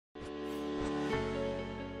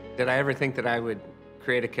Did I ever think that I would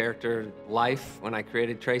create a character life when I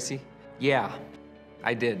created Tracy? Yeah,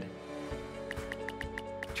 I did.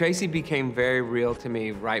 Tracy became very real to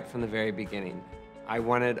me right from the very beginning. I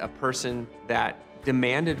wanted a person that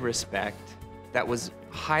demanded respect, that was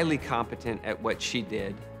highly competent at what she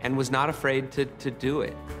did, and was not afraid to do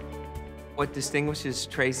it. What distinguishes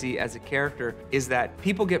Tracy as a character is that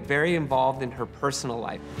people get very involved in her personal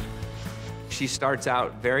life. She starts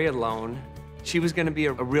out very alone. She was going to be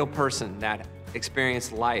a real person that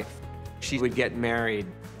experienced life. She would get married.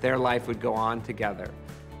 Their life would go on together.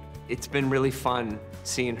 It's been really fun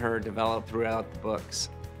seeing her develop throughout the books.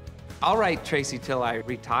 I'll write Tracy till I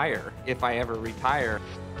retire, if I ever retire.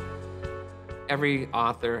 Every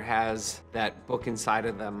author has that book inside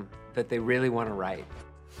of them that they really want to write.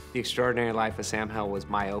 The Extraordinary Life of Sam Hell was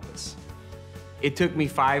my opus. It took me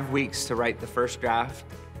 5 weeks to write the first draft.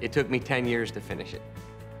 It took me 10 years to finish it.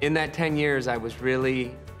 In that 10 years, I was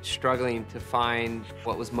really struggling to find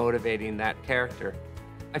what was motivating that character.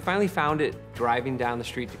 I finally found it driving down the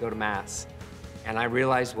street to go to Mass, and I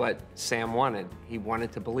realized what Sam wanted. He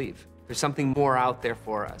wanted to believe. There's something more out there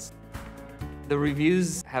for us. The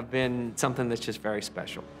reviews have been something that's just very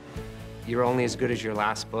special. You're only as good as your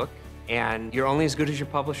last book, and you're only as good as your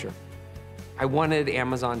publisher. I wanted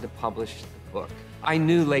Amazon to publish the book. I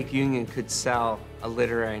knew Lake Union could sell a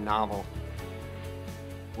literary novel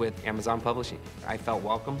with Amazon Publishing. I felt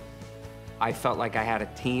welcome. I felt like I had a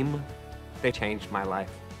team. They changed my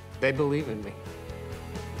life. They believe in me.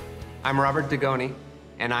 I'm Robert Dugoni,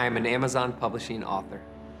 and I am an Amazon Publishing author.